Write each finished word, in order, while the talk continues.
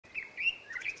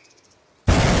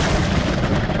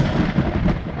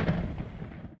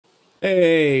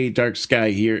Hey, Dark Sky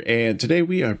here, and today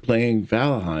we are playing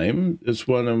Valheim. It's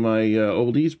one of my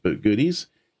oldies but goodies,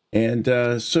 and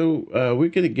we're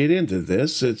going to get into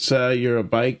this. It's you're a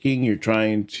Viking. You're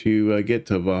trying to get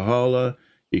to Valhalla.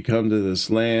 You come to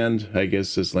this land. I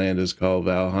guess this land is called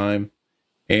Valheim,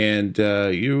 and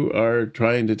you are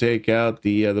trying to take out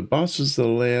the bosses of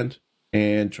the land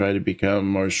and try to become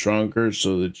more stronger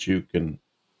so that you can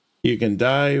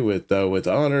die with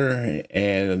honor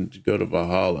and go to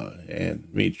Valhalla and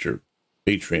meet your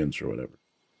patrons or whatever.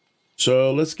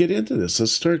 So let's get into this.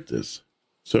 Let's start this.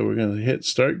 So we're gonna hit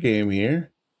start game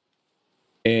here,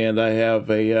 and I have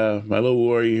a my little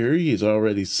warrior here. He's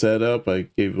already set up. I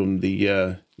gave him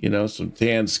the some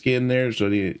tan skin there,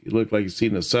 so he looked like he's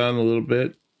seen the sun a little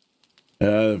bit.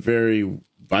 Very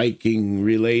Viking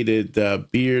related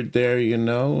beard there,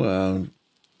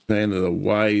 kind of the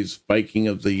wise Viking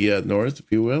of the North,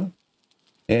 if you will.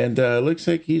 And looks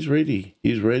like he's ready.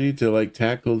 He's ready to like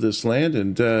tackle this land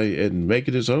and make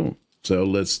it his own. So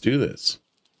let's do this.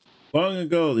 Long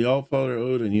ago, the All-Father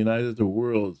Odin united the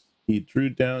worlds. He drew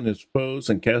down his foes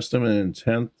and cast them in the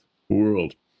 10th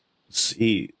world.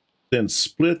 He then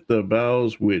split the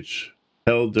boughs which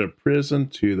held their prison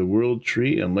to the world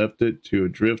tree and left it to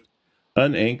adrift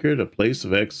unanchored, a place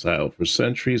of exile. For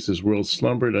centuries, his world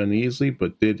slumbered uneasily,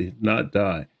 but did not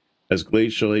die. As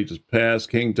glacial ages passed,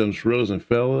 kingdoms rose and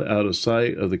fell out of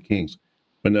sight of the kings.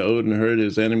 When the Odin heard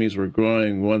his enemies were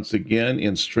growing once again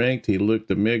in strength, he looked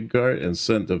to Midgard and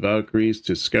sent the Valkyries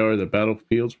to scour the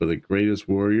battlefields for the greatest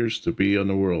warriors to be on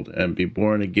the world and be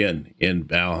born again in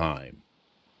Valheim.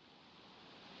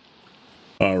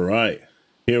 All right,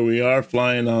 here we are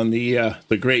flying on the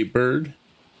great bird,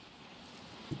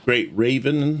 great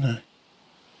raven.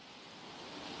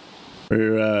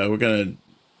 We're gonna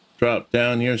drop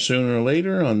down here sooner or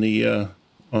later on the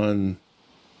on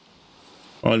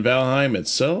Valheim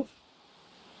itself.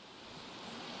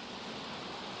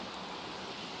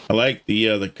 I like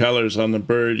the colors on the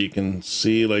bird. You can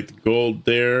see like the gold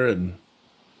there and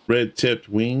red tipped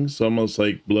wings, almost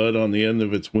like blood on the end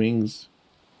of its wings.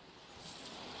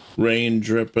 Rain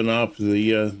dripping off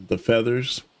the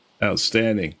feathers.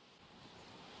 Outstanding.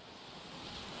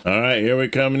 All right, here we're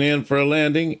coming in for a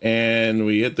landing, and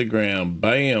we hit the ground.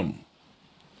 Bam.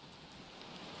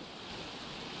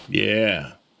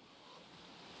 Yeah.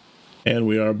 And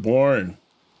we are born.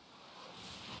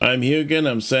 I'm Hugin.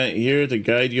 I'm sent here to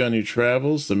guide you on your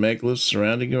travels. The megaliths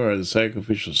surrounding you are the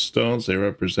sacrificial stones. They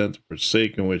represent the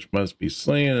Forsaken, which must be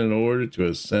slain in order to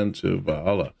ascend to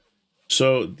Valhalla.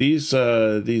 So these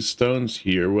stones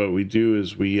here, what we do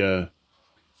is we have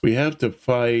to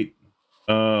fight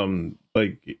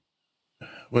like,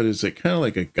 what is it, kind of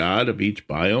like a god of each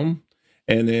biome,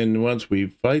 and then once we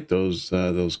fight those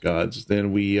gods,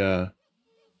 then we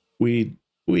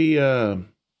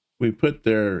put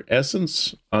their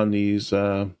essence on these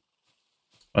hooks,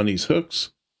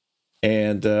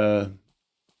 and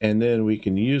then we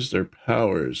can use their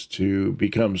powers to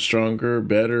become stronger,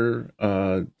 better,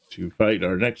 to fight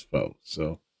our next foe.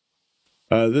 So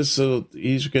he's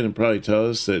going to probably tell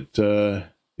us that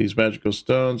these magical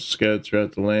stones scattered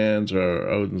throughout the lands are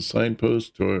Odin's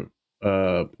signposts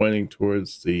pointing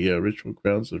towards the ritual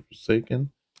grounds of the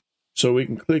Forsaken. So we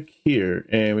can click here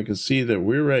and we can see that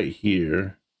we're right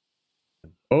here.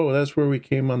 Oh, that's where we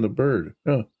came on the bird.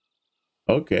 Oh,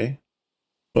 okay.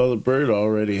 Well, the bird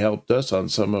already helped us on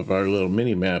some of our little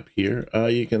mini map here.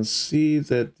 You can see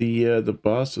that the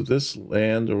boss of this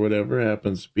land or whatever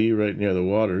happens to be right near the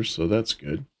water, so that's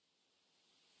good.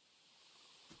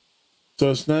 So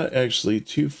it's not actually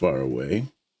too far away.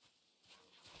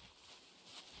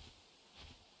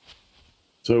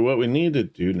 So what we need to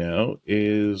do now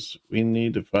is we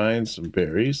need to find some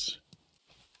berries.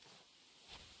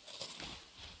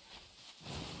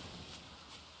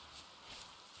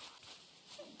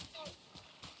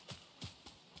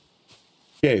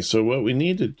 Okay, so what we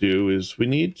need to do is we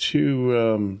need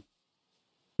to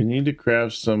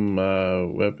craft some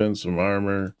weapons, some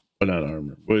armor. Well, not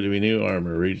armor. Well, we need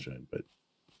armor region, but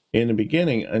in the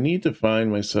beginning, I need to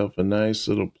find myself a nice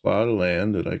little plot of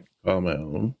land that I can call my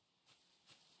own.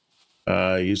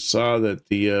 You saw that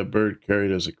the bird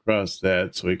carried us across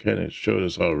that, so he kind of showed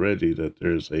us already that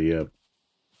there's a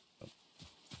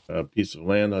piece of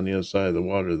land on the other side of the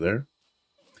water there.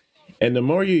 And the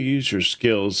more you use your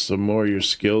skills, the more your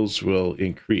skills will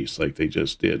increase, like they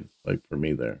just did, like for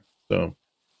me there. So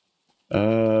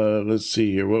let's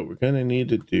see here what we're going to need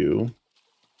to do.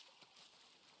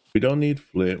 We don't need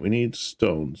flint, we need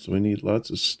stone, so we need lots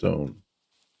of stone.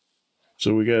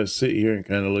 So we got to sit here and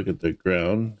kind of look at the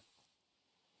ground.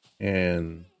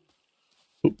 And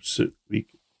oops,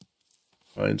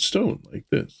 find stone like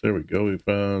this. There we go. We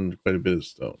found quite a bit of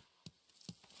stone.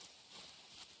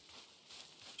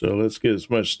 So let's get as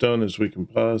much stone as we can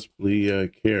possibly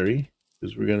carry,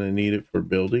 because we're going to need it for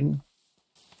building.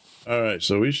 All right,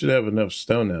 so we should have enough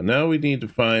stone now. Now we need to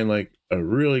find like a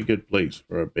really good place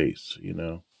for our base, you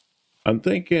know. I'm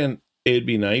thinking it'd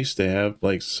be nice to have,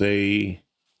 like, say,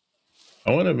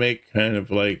 I want to make kind of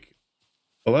like,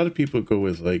 a lot of people go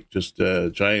with like just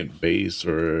a giant base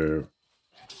or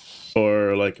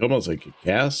like almost like a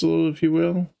castle, if you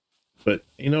will. But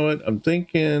you know what? I'm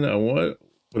thinking what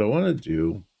I want to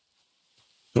do.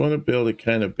 I want to build a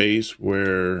kind of base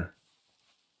where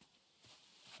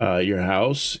your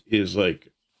house is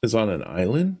on an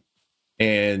island,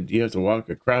 and you have to walk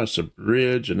across a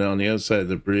bridge, and on the other side of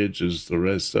the bridge is the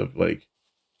rest of like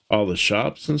all the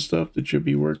shops and stuff that you'll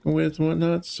be working with and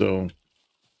whatnot. So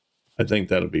I think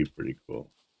that'll be pretty cool.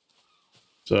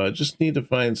 So I just need to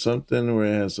find something where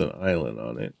it has an island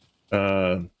on it.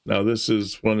 Now this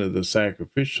is one of the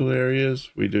sacrificial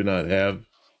areas. We do not have.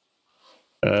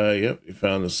 Yep, we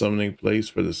found a summoning place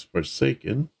for this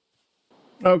Forsaken.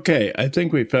 Okay, I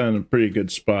think we found a pretty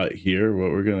good spot here, what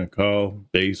we're going to call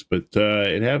base, but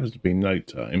it happens to be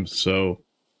nighttime. So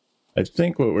I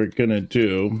think what we're going to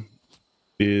do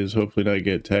is hopefully not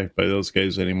get attacked by those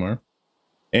guys anymore.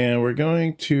 And we're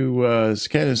going to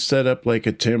kind of set up like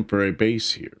a temporary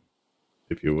base here,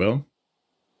 if you will.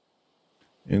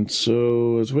 And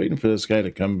so I was waiting for this guy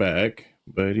to come back,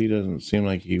 but he doesn't seem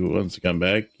like he wants to come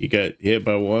back. He got hit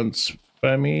once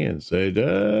by me and said,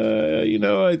 you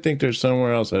know, I think there's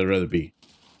somewhere else I'd rather be.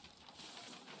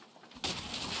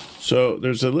 So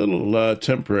there's a little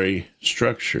temporary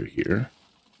structure here.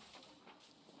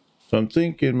 So I'm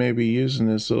thinking maybe using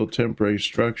this little temporary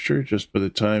structure just for the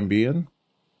time being.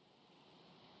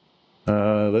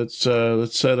 Let's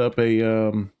set up a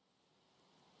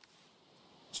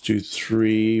let's do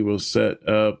 3. We'll set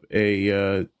up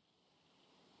a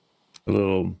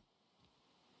little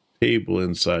table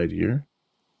inside here.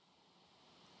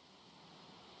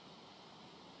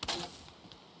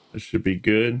 That should be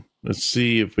good. Let's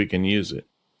see if we can use it.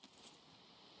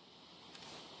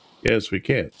 Yes, we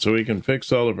can. So we can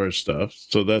fix all of our stuff.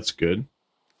 So that's good.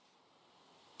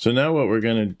 So now what we're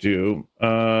going to do,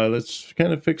 let's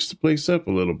kind of fix the place up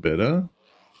a little bit, huh?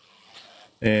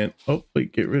 And hopefully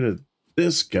get rid of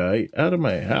this guy out of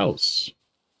my house.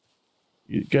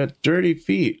 You got dirty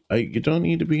feet. You don't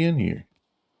need to be in here.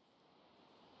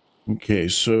 Okay,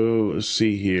 so let's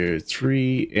see here.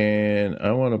 3, and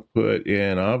I want to put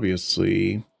in,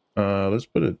 obviously, let's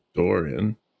put a door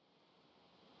in.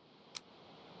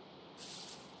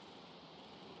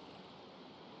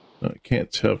 I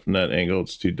can't tell from that angle,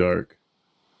 it's too dark.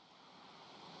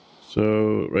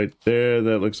 So right there,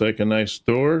 that looks like a nice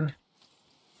door.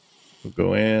 We'll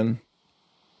go in.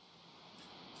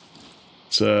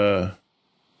 Let's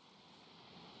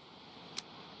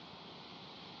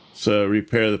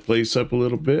repair the place up a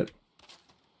little bit.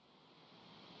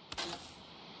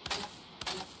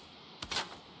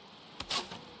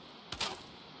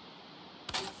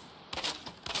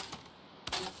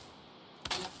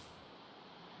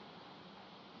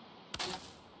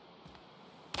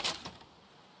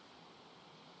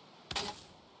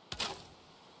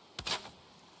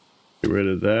 Get rid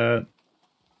of that.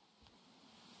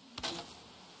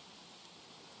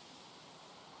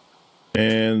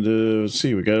 And let's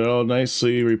see, we got it all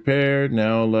nicely repaired.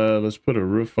 Now let's put a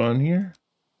roof on here.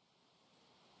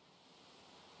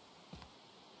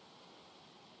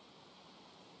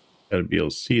 Gotta be able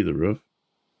to see the roof.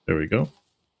 There we go.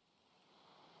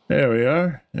 There we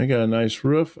are. I got a nice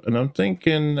roof, and I'm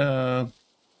thinking, let's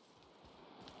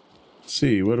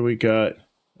see, what do we got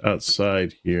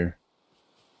outside here?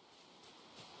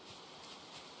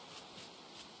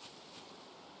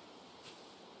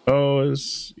 Oh,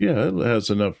 yeah, it has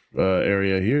enough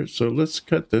area here. So let's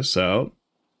cut this out.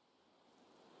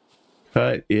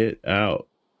 Cut it out.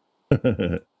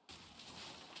 So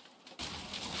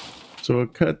we'll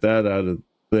cut that out of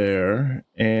there.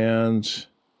 And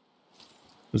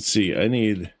let's see, I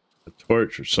need a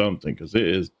torch or something because it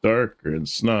is darker and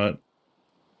it's not.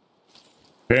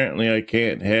 Apparently I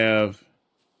can't have.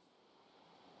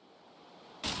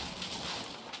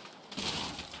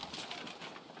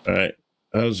 All right.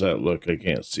 How does that look? I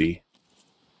can't see.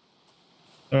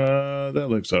 That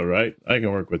looks all right. I can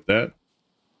work with that.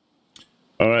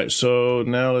 All right, so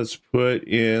now let's put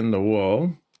in the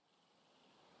wall.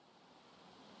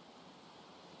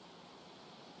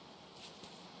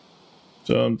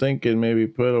 So I'm thinking maybe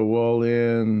put a wall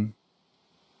in.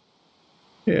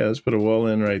 Yeah, let's put a wall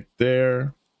in right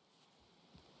there.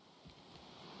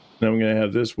 Now I'm going to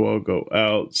have this wall go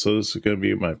out. So this is going to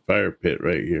be my fire pit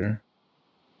right here.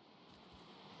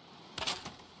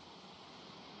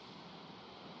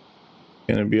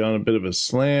 Going to be on a bit of a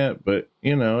slant, but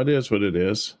you know, it is what it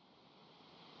is.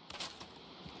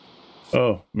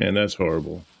 Oh man, that's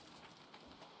horrible.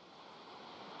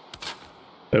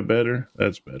 That better?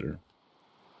 That's better.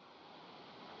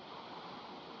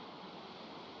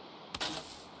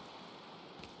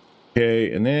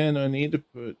 Okay, and then I need to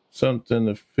put something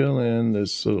to fill in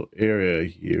this little area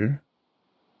here.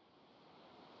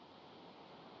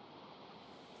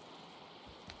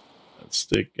 Let's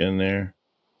stick in there.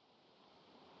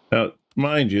 Now,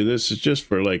 mind you, this is just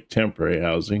for like temporary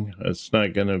housing. It's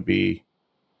not going to be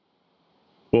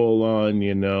full on,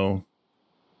 you know,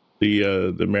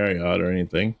 the Marriott or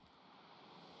anything.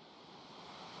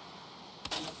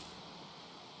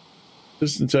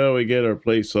 Just until we get our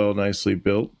place all nicely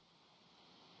built.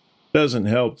 Doesn't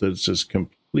help that it's just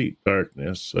complete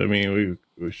darkness. I mean,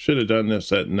 we should have done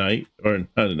this at night, or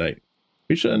not at night.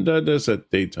 We should have done this at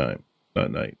daytime,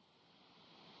 not night.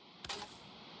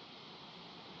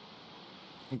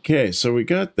 Okay, so we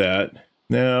got that.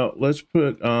 Now let's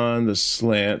put on the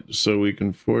slant so we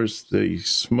can force the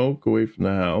smoke away from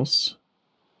the house.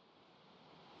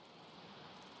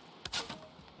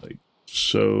 Like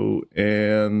so,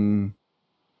 and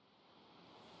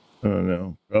I don't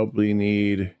know, probably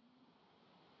need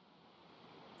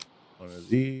one of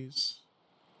these.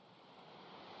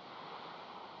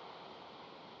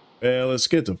 Well, let's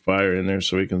get the fire in there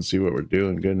so we can see what we're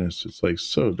doing. Goodness, it's like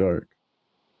so dark.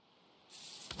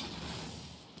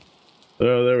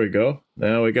 So there we go.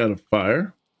 Now we got a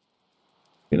fire.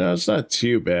 You know, it's not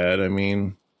too bad. I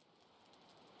mean,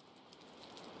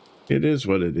 it is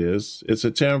what it is. It's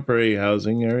a temporary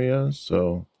housing area,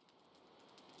 so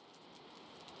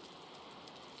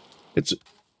it's,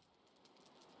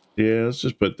 yeah, let's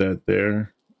just put that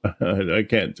there. I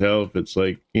can't tell if it's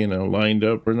like, you know, lined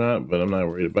up or not, but I'm not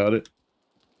worried about it.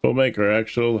 We'll make our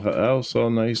actual house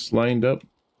all nice lined up.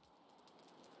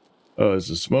 Oh, is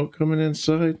the smoke coming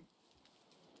inside?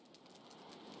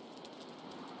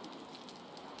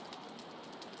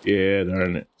 Yeah,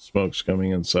 darn it. Smoke's coming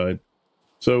inside.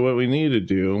 So what we need to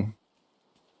do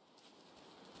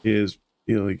is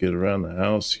really get around the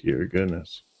house here.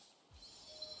 Goodness.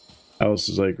 House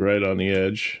is like right on the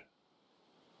edge.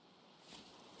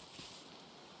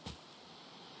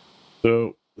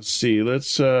 So let's see.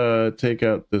 Let's take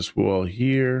out this wall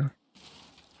here.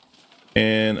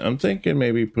 And I'm thinking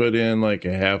maybe put in like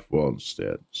a half wall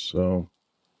instead. So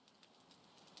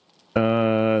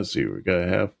let's see. We got a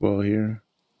half wall here.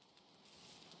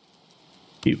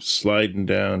 Keep sliding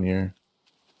down here.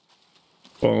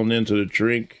 Falling into the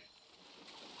drink.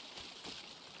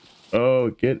 Oh,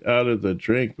 get out of the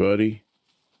drink, buddy.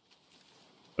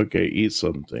 Okay, eat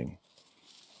something.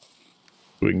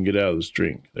 So we can get out of this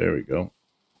drink. There we go.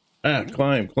 Ah,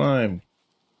 climb, climb.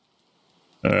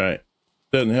 All right.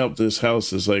 Doesn't help this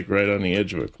house is like right on the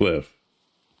edge of a cliff.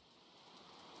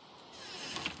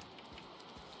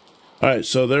 All right,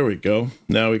 so there we go.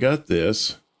 Now we got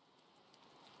this.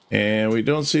 And we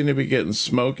don't seem to be getting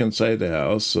smoke inside the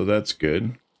house, so that's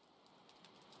good.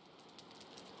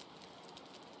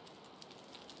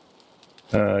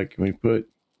 Can we put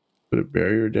a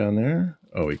barrier down there?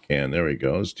 Oh, we can. There we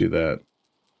go. Let's do that.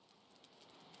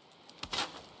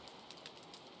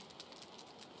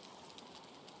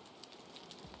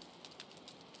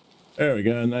 There we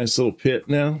go. A nice little pit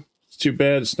now. It's too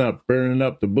bad it's not burning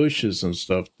up the bushes and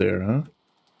stuff there, huh?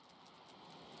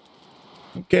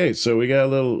 Okay, so we got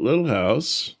a little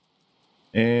house.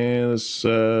 And let's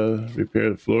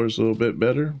repair the floors a little bit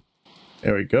better.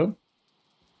 There we go.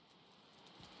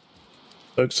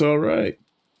 Looks all right.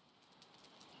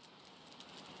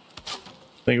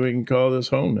 I think we can call this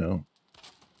home now.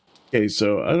 Okay,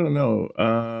 so I don't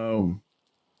know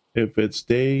if it's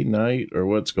day, night, or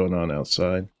what's going on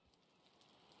outside.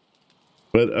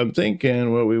 But I'm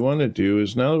thinking what we want to do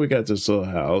is now that we got this little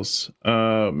house,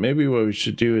 maybe what we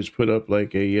should do is put up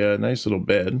like a nice little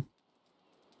bed.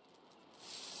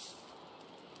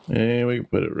 And we can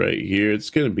put it right here. It's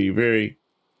going to be very,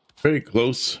 very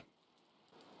close.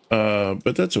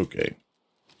 But that's okay.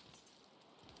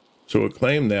 So we'll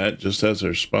claim that just as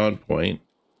our spawn point.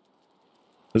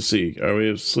 Let's see. Are we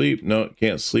asleep? No,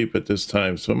 can't sleep at this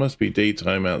time. So it must be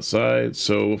daytime outside.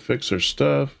 So we'll fix our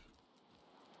stuff.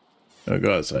 I'll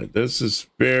go outside. This is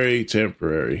very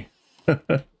temporary.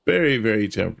 Very, very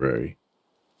temporary.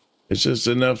 It's just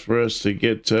enough for us to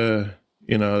get, you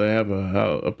know, to have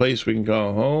a place we can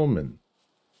call home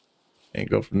and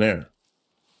go from there.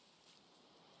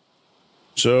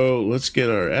 So let's get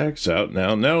our axe out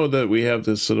now. Now that we have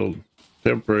this little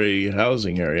temporary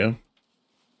housing area,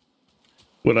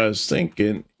 what I was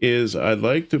thinking is I'd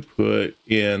like to put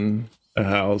in a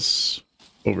house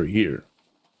over here,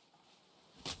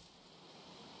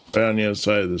 right on the other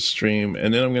side of the stream,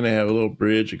 and then I'm going to have a little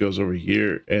bridge that goes over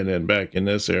here and then back in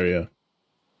this area.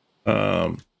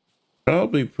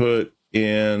 Probably put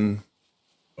in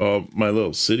my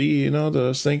little city, you know, that I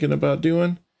was thinking about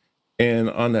doing. And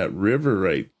on that river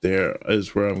right there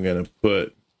is where I'm going to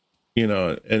put, you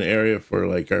know, an area for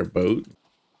like our boat.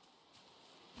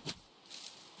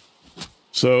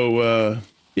 So,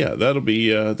 yeah, that'll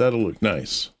look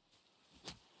nice.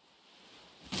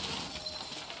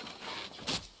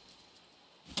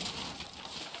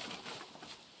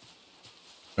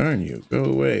 Darn you, go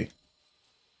away.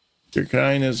 Your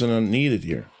kind isn't unneeded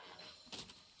here.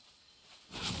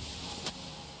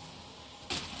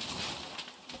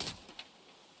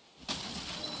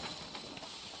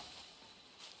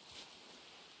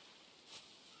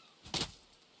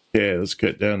 Okay, let's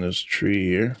cut down this tree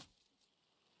here.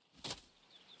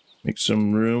 Make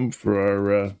some room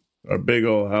for our big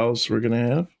old house we're gonna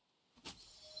have.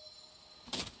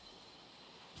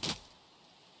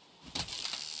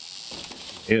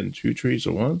 And 2 trees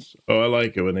at once. Oh, I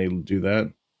like it when they do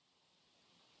that.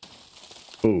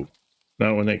 Oh,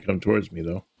 not when they come towards me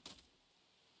though.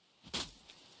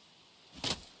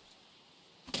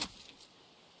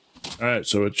 All right,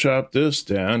 so we'll chop this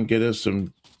down, get us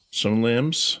some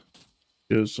limbs,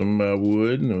 get us some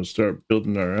wood, and we'll start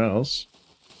building our house.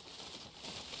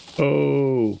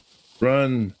 Oh,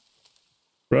 run,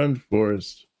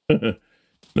 forest.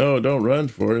 No, don't run,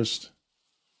 forest.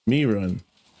 Me run.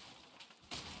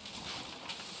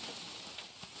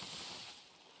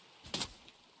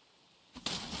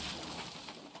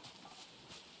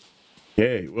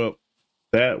 Okay, well,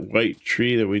 that white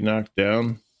tree that we knocked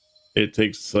down, it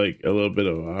takes like a little bit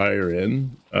of a higher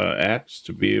end axe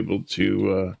to be able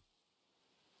to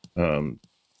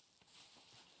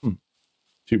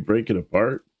break it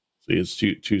apart. See, it's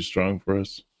too strong for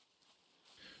us.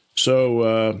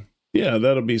 So yeah,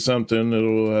 that'll be something that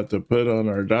we'll have to put on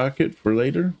our docket for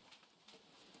later.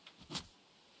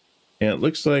 And it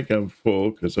looks like I'm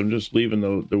full because I'm just leaving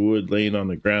the wood laying on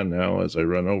the ground now as I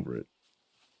run over it.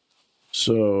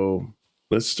 So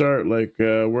let's start like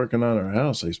working on our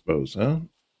house, I suppose, huh?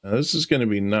 Now, this is going to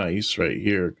be nice right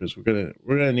here because we're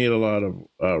gonna need a lot of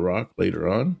rock later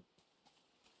on.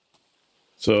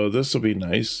 So this will be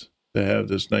nice to have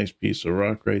this nice piece of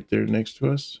rock right there next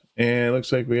to us. And it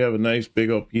looks like we have a nice big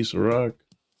old piece of rock.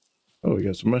 Oh, we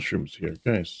got some mushrooms here,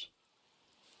 guys.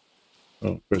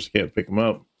 Oh, of course, I can't pick them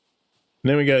up. And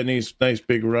then we got a nice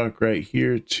big rock right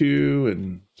here too,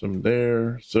 and some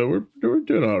there. So we're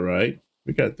doing all right.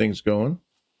 We got things going.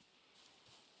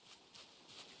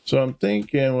 So I'm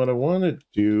thinking what I want to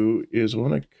do is I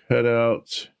want to cut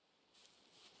out,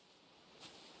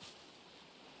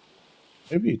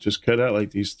 maybe just cut out like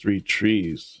these 3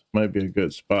 trees. Might be a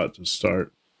good spot to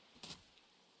start.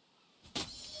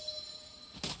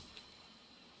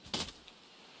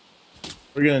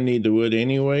 We're gonna need the wood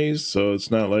anyways, so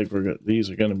it's not like these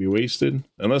are gonna be wasted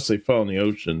unless they fall in the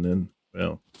ocean. Then,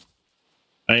 well,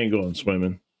 I ain't going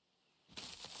swimming.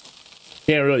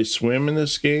 Can't really swim in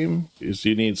this game because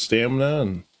you need stamina,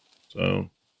 and so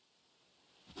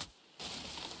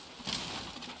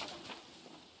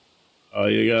oh,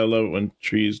 you gotta love it when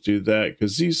trees do that,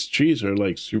 because these trees are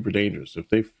like super dangerous. If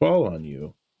they fall on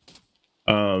you,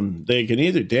 they can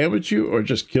either damage you or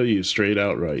just kill you straight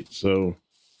outright. So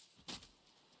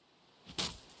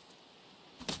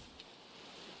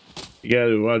you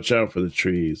gotta watch out for the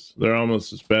trees. They're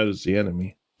almost as bad as the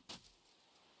enemy.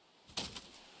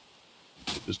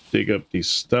 Just dig up these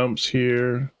stumps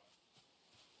here.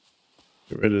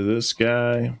 Get rid of this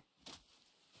guy.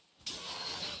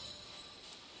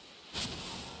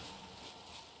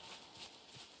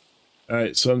 All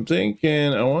right, so I'm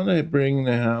thinking I want to bring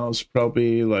the house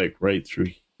probably like right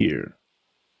through here.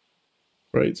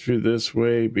 Right through this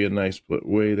way, be a nice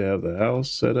way to have the house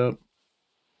set up.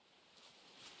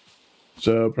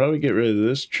 So I'll probably get rid of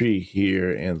this tree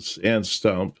here and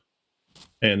stump.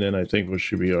 And then I think we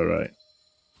should be all right.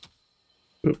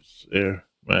 Oops, there,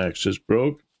 my axe just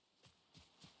broke.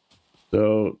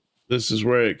 So this is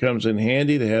where it comes in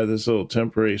handy to have this little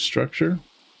temporary structure.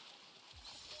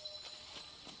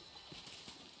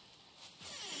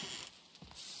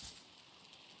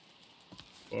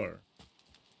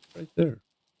 Right there.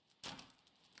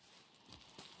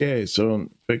 Okay, so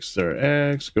fix our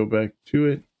axe, go back to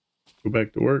it, go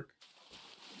back to work.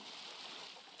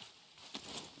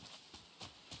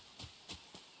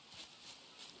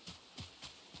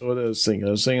 What I was thinking,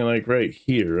 like right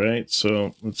here, right?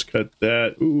 So let's cut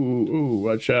that. Ooh,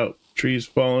 watch out. Trees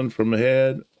falling from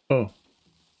ahead. Oh,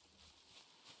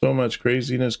 so much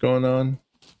craziness going on.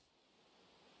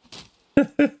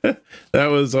 That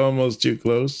was almost too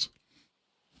close.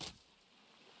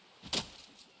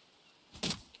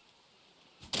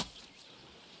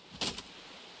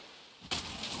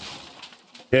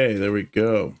 Okay, there we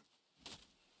go.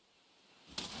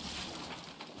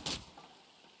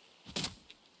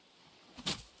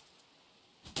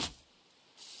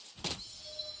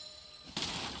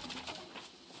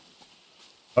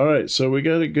 All right, so we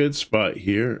got a good spot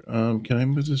here. Can I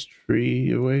move this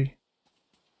tree away?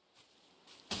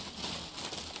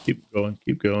 Keep going,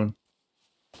 keep going.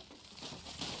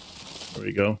 There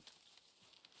we go.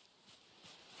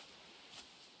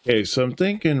 Okay, so I'm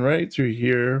thinking right through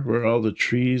here where all the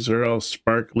trees are all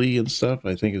sparkly and stuff,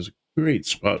 I think is a great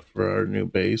spot for our new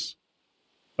base.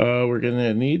 We're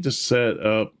gonna need to set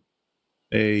up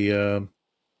a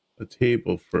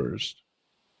table first.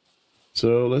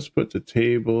 So let's put the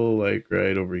table like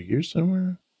right over here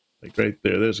somewhere. Like right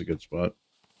there, there's a good spot.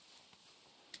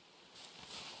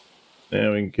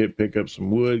 Now we can pick up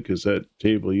some wood because that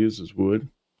table uses wood.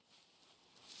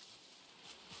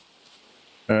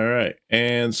 All right,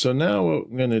 and so now what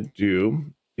I'm gonna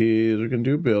do is we're gonna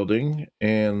do building,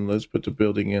 and let's put the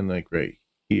building in like right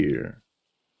here.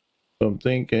 So I'm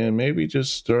thinking maybe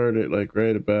just start it like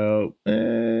right about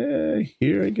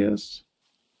here, I guess.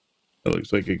 That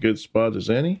looks like a good spot as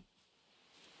any.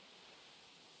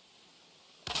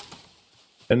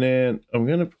 And then I'm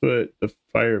gonna put the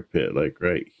fire pit like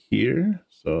right here,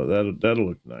 so that'll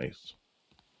look nice.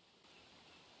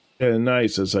 And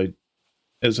nice as I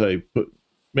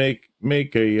make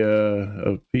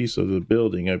a piece of the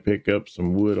building, I pick up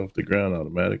some wood off the ground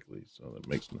automatically, so that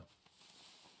makes it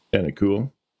kind of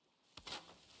cool.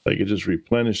 Like it just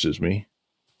replenishes me.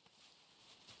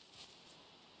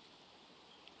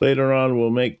 Later on,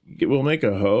 we'll make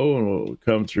a hoe and we'll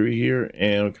come through here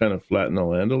and we'll kind of flatten the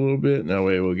land a little bit. And that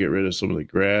way we'll get rid of some of the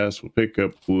grass. We'll pick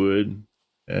up wood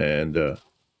and yeah,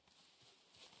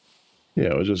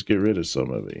 we'll just get rid of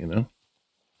some of it, you know.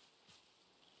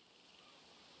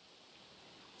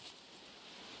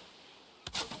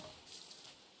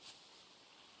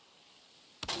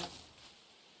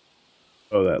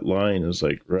 Oh, that line is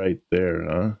like right there,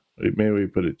 huh? Maybe we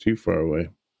put it too far away.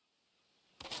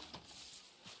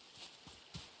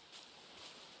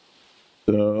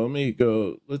 So let me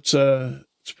go. Let's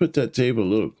put that table a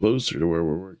little closer to where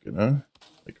we're working, huh?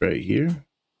 Like right here.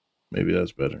 Maybe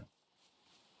that's better.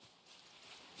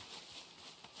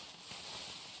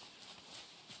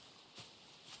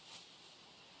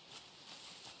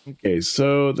 Okay,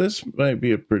 so this might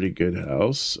be a pretty good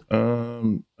house.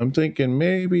 I'm thinking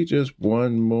maybe just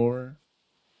one more.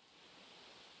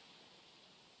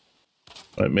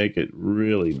 Might make it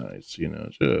really nice, you know,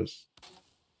 just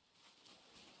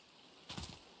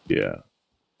yeah.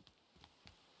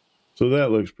 So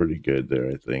that looks pretty good there,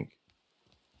 I think.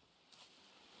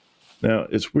 Now,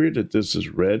 it's weird that this is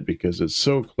red because it's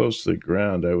so close to the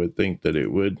ground. I would think that it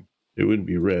wouldn't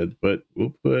be red, but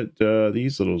we'll put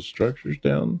these little structures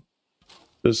down.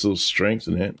 This will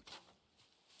strengthen it.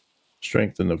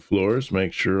 Strengthen the floors,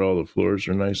 make sure all the floors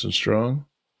are nice and strong.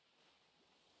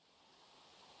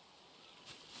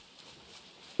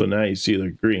 So now you see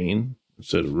they're green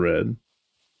instead of red.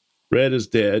 Red is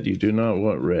dead. You do not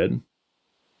want red.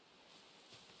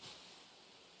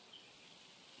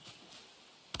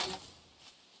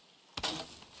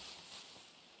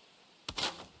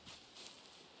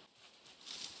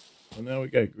 Well, now we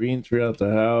got green throughout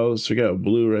the house. We got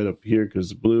blue right up here because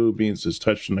the blue means it's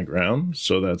touching the ground,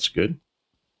 so that's good.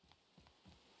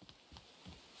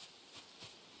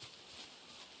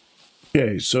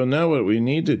 Okay, so now what we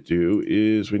need to do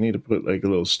is we need to put like a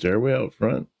little stairway out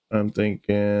front. I'm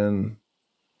thinking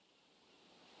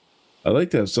I like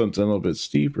to have something a little bit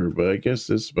steeper, but I guess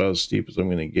this is about as steep as I'm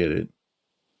going to get it.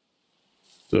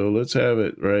 So let's have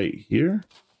it right here.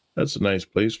 That's a nice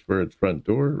place for a front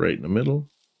door, right in the middle.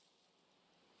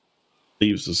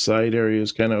 Leaves the side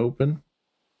areas kind of open.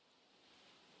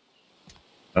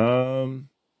 I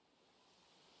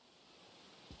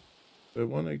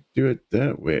want to do it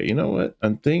that way. You know what?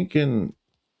 I'm thinking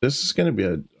this is going to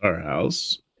be our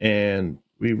house, and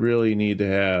we really need to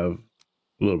have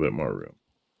a little bit more room.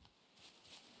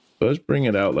 So let's bring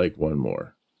it out like one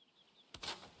more.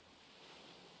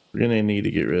 We're going to need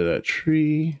to get rid of that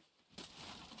tree.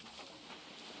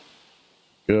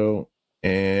 Go.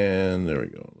 And there we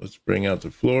go. Let's bring out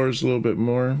the floors a little bit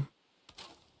more.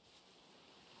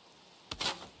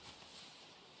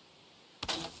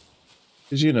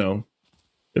 Because, you know,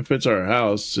 if it's our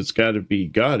house, it's got to be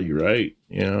gaudy, right?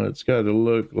 You know, it's got to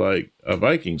look like a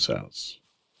Viking's house.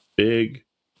 Big,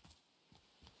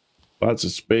 lots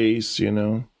of space, you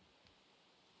know.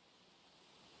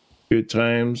 Good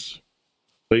times.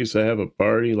 Place to have a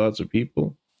party, lots of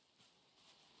people.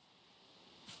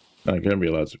 Not going to be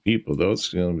lots of people, though.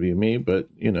 It's going to be me, but,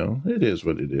 you know, it is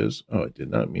what it is. Oh, I did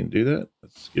not mean to do that.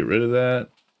 Let's get rid of that.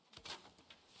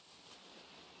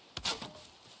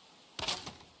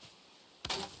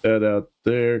 That out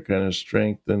there, kind of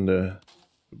strengthen the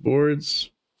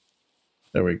boards.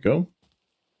 There we go.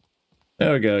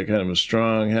 Now we got a kind of a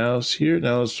strong house here.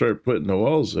 Now let's start putting the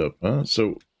walls up, huh?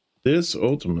 So this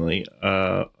ultimately,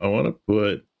 I want to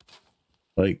put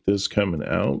like this coming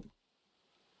out.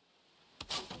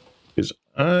 Because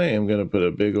I am going to put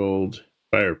a big old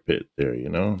fire pit there, you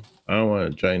know. I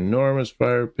want a ginormous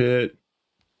fire pit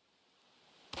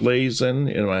blazing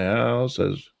in my house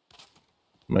as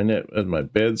my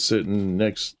bed sitting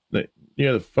near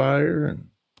the fire. And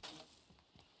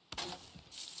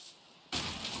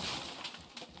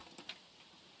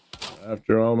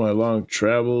after all my long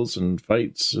travels and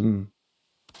fights and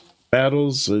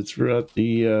battles throughout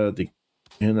the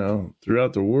you know,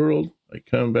 throughout the world, I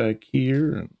come back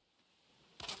here and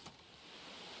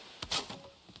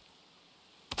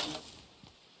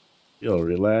feel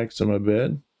relaxed in my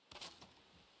bed.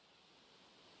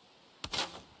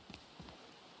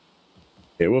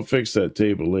 Okay, we'll fix that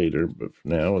table later, but for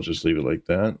now, we'll just leave it like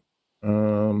that.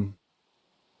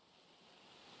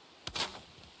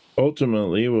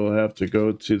 Ultimately, we'll have to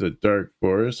go to the dark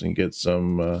forest and get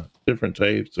some different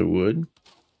types of wood.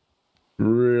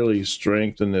 Really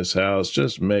strengthen this house.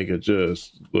 Just make it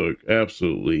just look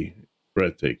absolutely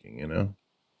breathtaking, you know?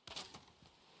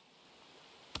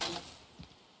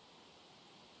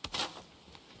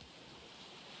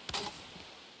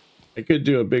 I could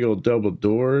do a big old double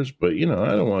doors, but, you know,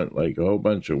 I don't want like a whole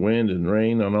bunch of wind and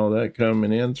rain and all that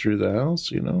coming in through the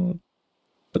house, you know.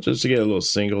 But just to get a little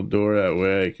single door, that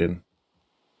way I can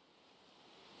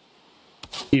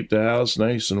keep the house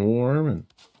nice and warm and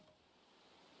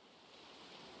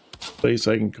place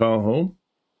I can call home.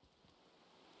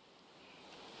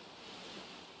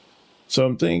 So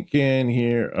I'm thinking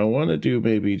here, I want to do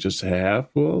maybe just half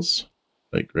walls,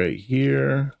 like right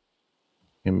here,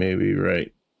 and maybe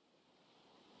right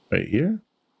here.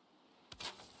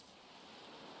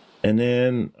 And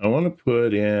then I want to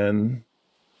put in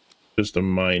just a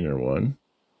minor one.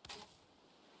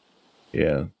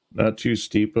 Yeah, not too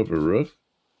steep of a roof.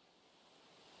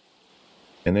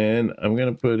 And then I'm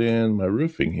going to put in my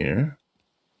roofing here.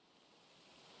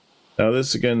 Now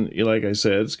this, again, like I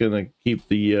said, it's going to keep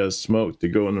the smoke to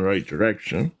go in the right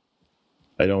direction.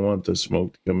 I don't want the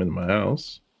smoke to come into my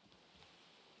house.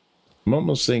 I'm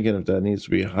almost thinking if that needs to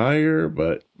be higher,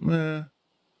 but no,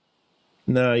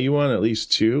 you want at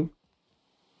least 2.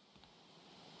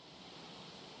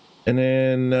 And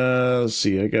then let's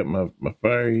see, I got my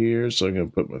fire here, so I'm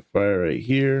going to put my fire right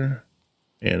here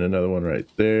and another one right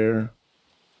there.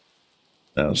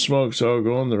 Now smoke's all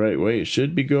going the right way it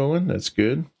should be going. That's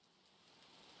good.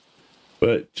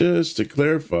 But just to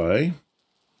clarify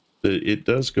that it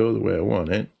does go the way I want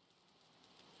it.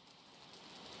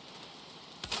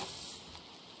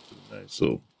 Nice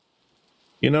little,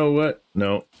 you know what?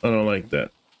 No, I don't like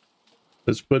that.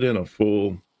 Let's put in a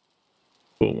full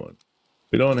one.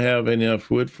 We don't have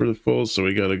enough wood for the full, so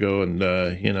we got to go and,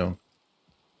 you know,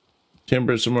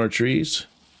 timber some more trees,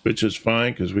 which is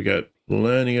fine because we got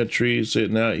plenty of trees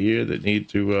sitting out here that need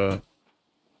to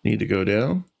go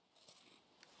down.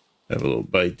 Have a little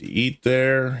bite to eat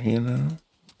there, you know,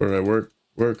 where I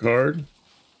work hard.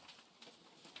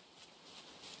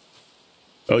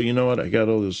 Oh, you know what? I got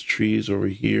all those trees over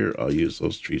here. I'll use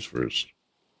those trees first.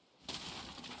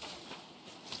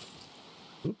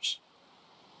 Oops.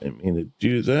 I didn't mean to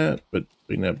do that, but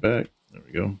bring that back. There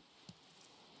we go.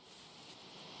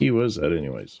 He was that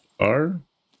anyways. R?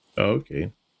 Oh,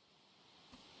 okay.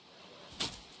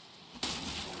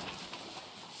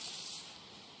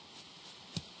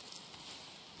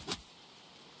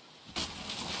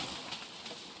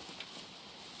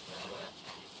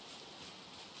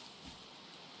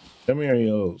 Come here,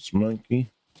 you little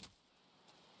monkey.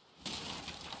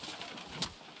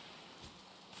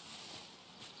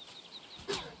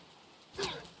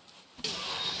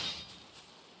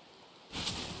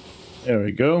 There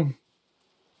we go.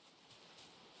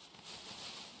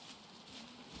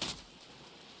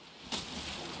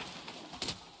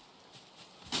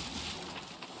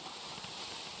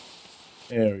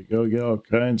 There we go. Get all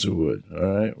kinds of wood. All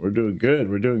right. We're doing good.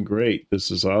 We're doing great. This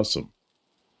is awesome.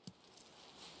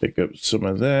 Pick up some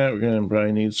of that. We're going to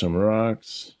probably need some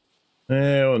rocks.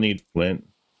 We'll need flint.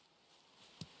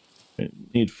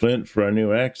 We need flint for our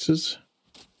new axes.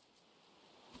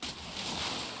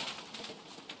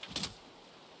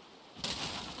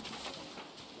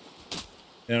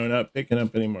 Now we're not picking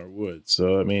up any more wood,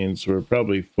 so that means we're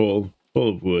probably full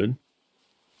of wood.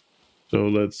 So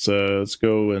let's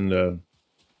go and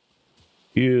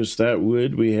use that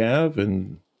wood we have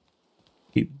and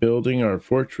keep building our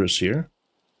fortress here.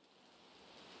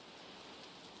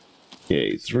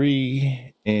 Okay,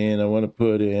 3, and I want to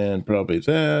put in probably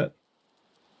that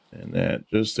and that,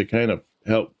 just to kind of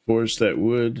help force that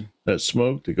wood, that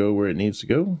smoke, to go where it needs to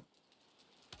go.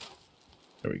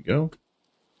 There we go.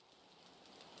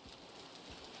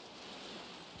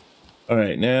 All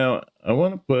right, now I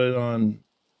want to put it on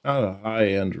not a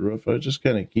high-end roof. I just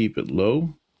kind of keep it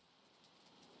low.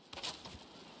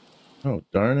 Oh,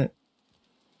 darn it.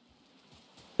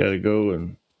 Gotta go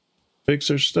and fix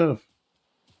our stuff.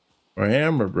 Our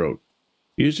hammer broke.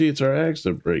 Usually it's our axe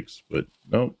that breaks, but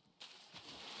nope.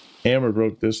 Hammer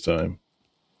broke this time.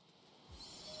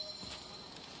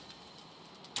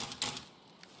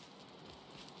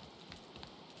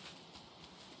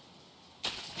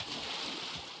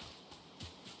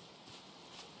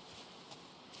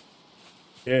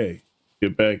 Okay,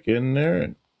 get back in there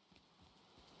and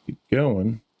keep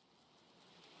going.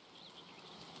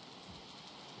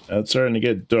 Now it's starting to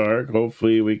get dark.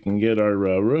 Hopefully we can get our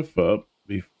roof up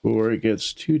before it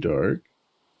gets too dark.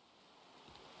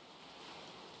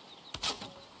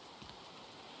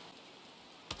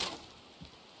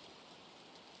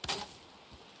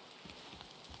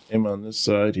 Same on this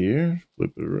side here.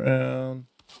 Flip it around.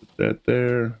 Put that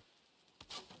there.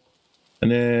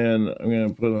 And then I'm going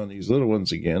to put on these little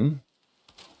ones again.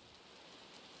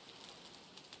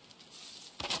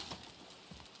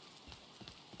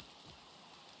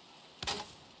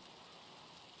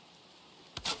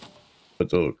 Put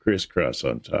the little crisscross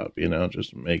on top, you know,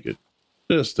 just to make it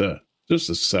just to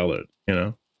sell it, you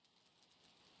know.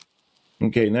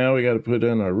 Okay, now we got to put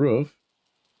in our roof.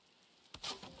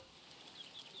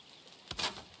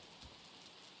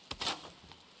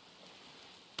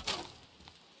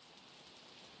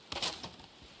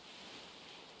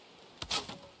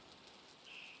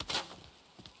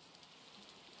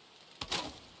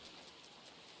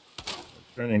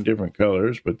 Turning different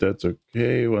colors, but that's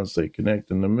okay. Once they connect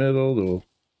in the middle, they'll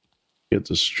get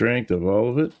the strength of all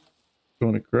of it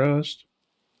going across.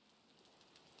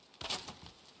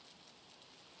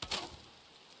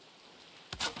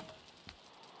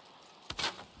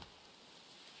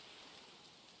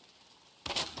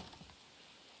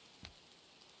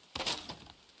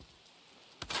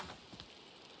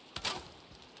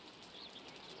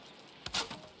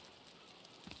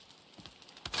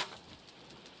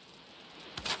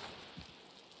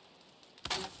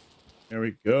 There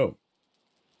we go.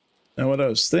 Now what I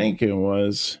was thinking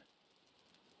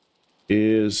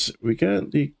is we got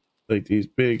like these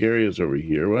big areas over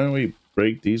here. Why don't we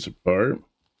break these apart?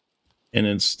 And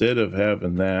instead of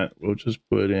having that, we'll just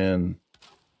put in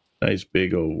nice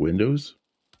big old windows.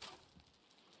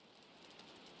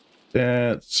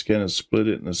 That's gonna split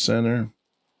it in the center.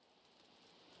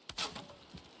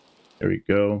 There we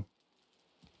go.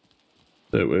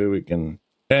 That way we can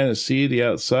kind of see the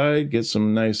outside, get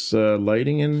some nice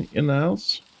lighting in the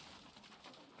house.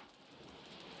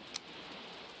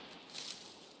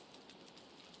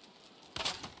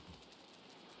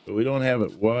 But we don't have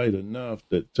it wide enough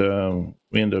that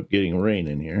we end up getting rain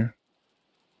in here.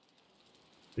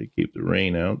 To keep the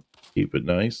rain out, keep it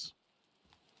nice.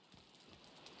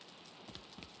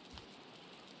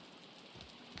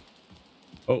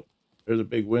 Oh, there's a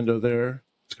big window there.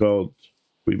 It's called,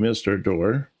 we missed our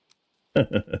door.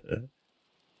 So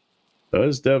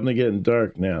it's definitely getting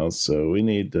dark now, so we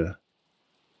need to...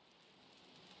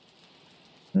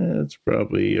 That's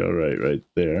probably all right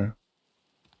there.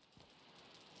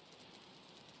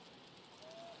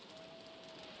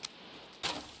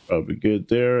 Probably good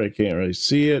there. I can't really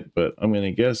see it, but I'm going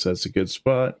to guess that's a good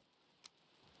spot.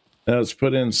 Now let's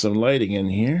put in some lighting in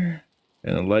here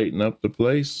and lighten up the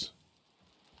place.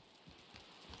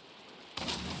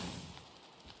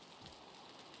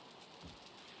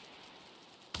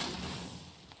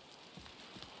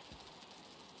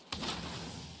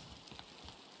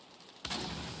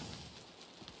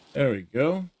 There we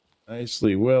go.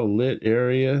 Nicely well lit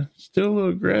area. Still a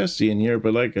little grassy in here,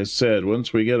 but like I said,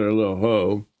 once we get our little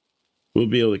hoe, we'll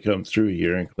be able to come through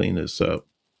here and clean this up.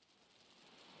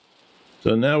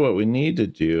 So now what we need to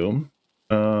do,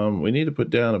 we need to put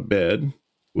down a bed,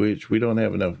 which we don't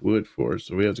have enough wood for,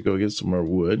 so we have to go get some more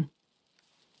wood.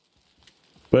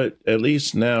 But at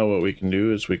least now what we can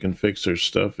do is we can fix our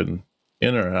stuff in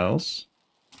our house,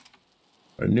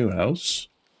 our new house.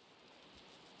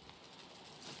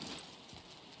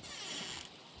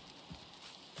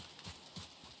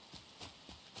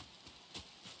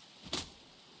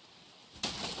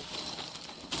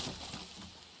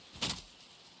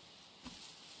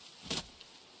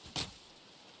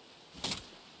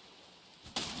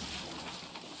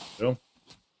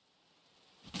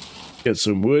 Get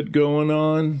some wood going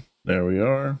on. There we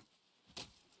are.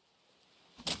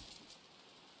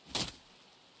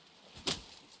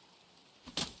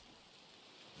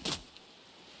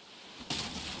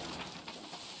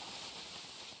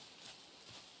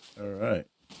 All right.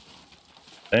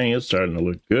 Dang, it's starting to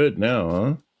look good now,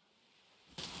 huh?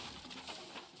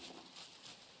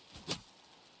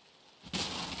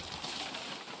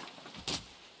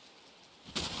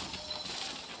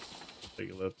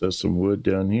 Take a left us some wood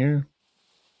down here.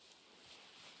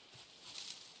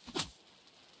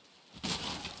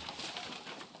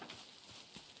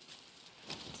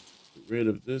 Get rid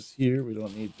of this here. We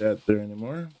don't need that there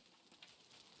anymore.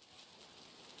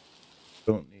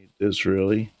 Don't need this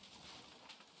really.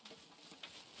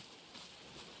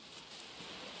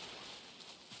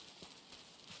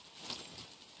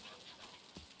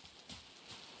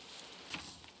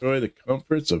 Enjoy the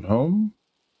comforts of home.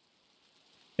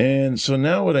 And so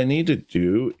now what I need to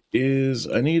do is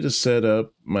I need to set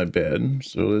up my bed.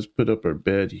 So let's put up our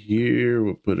bed here.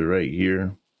 We'll put it right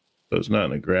here. So it's not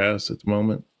in the grass at the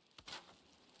moment.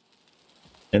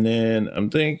 And then I'm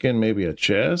thinking maybe a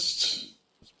chest.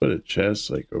 Let's put a chest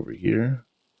like over here.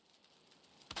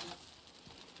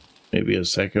 Maybe a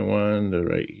second one to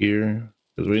right here.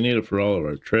 Because we need it for all of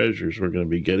our treasures we're going to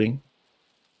be getting.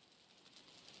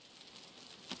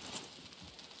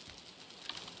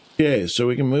 Okay, so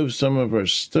we can move some of our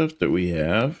stuff that we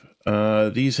have.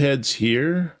 These heads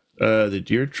here, the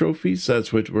deer trophies,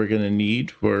 that's what we're going to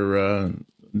need for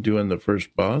doing the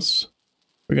first boss.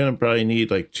 We're going to probably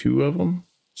need like 2 of them.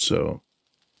 So,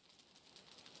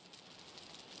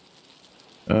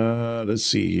 let's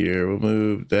see here. We'll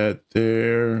move that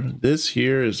there. This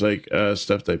here is like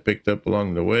stuff that I picked up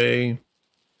along the way.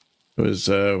 It was,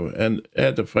 and I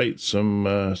had to fight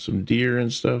some deer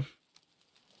and stuff.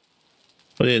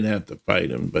 I didn't have to fight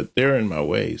them, but they're in my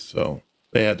way, so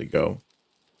they had to go.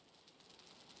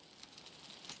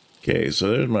 Okay, so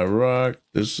there's my rock.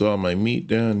 This is all my meat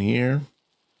down here.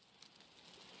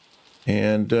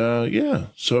 And yeah,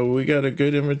 so we got a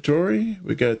good inventory.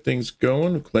 We got things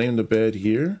going. We'll claim the bed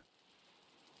here.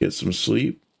 Get some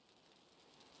sleep.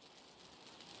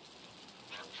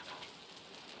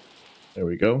 There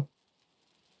we go.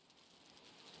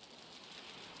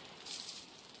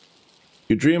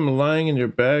 You dream of lying in your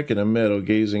back in a meadow,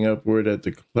 gazing upward at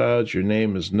the clouds. Your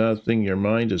name is nothing. Your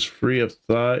mind is free of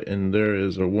thought, and there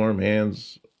is a warm air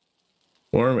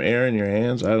in your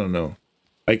hands. I don't know.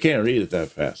 I can't read it that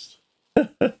fast.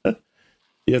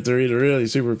 You have to read it really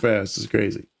super fast. It's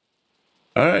crazy.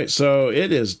 All right, so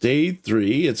it is day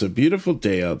 3. It's a beautiful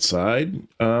day outside.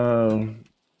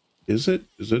 Is it?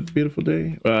 Is it a beautiful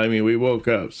day? Well, I mean, we woke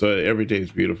up, so every day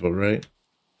is beautiful, right?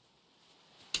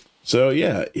 So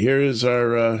yeah, here's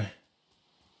our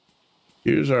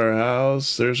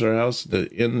house. There's our house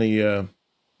in the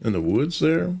woods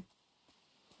there.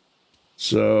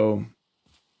 So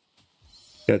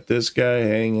got this guy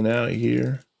hanging out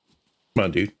here. Come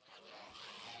on, dude.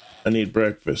 I need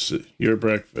breakfast. Your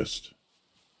breakfast.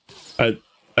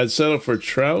 I'd settle for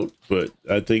trout, but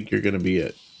I think you're gonna be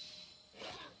it.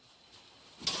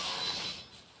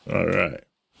 All right.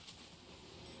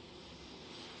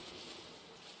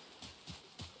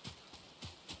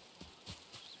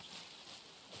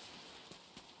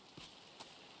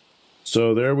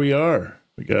 So there we are.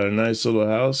 We got a nice little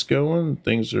house going.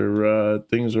 Things are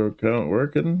kind of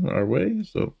working our way.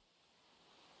 So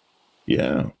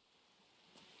yeah.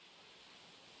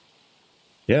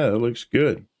 Yeah, it looks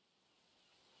good.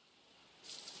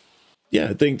 Yeah,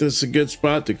 I think this is a good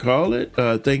spot to call it.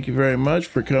 Thank you very much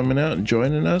for coming out and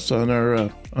joining us on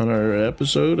our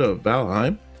episode of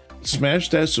Valheim. Smash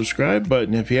that subscribe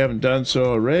button if you haven't done so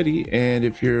already, and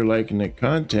if you're liking the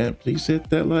content, please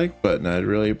hit that like button. I'd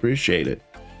really appreciate it.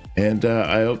 And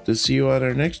I hope to see you on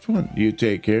our next one. You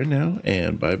take care now,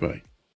 and bye-bye.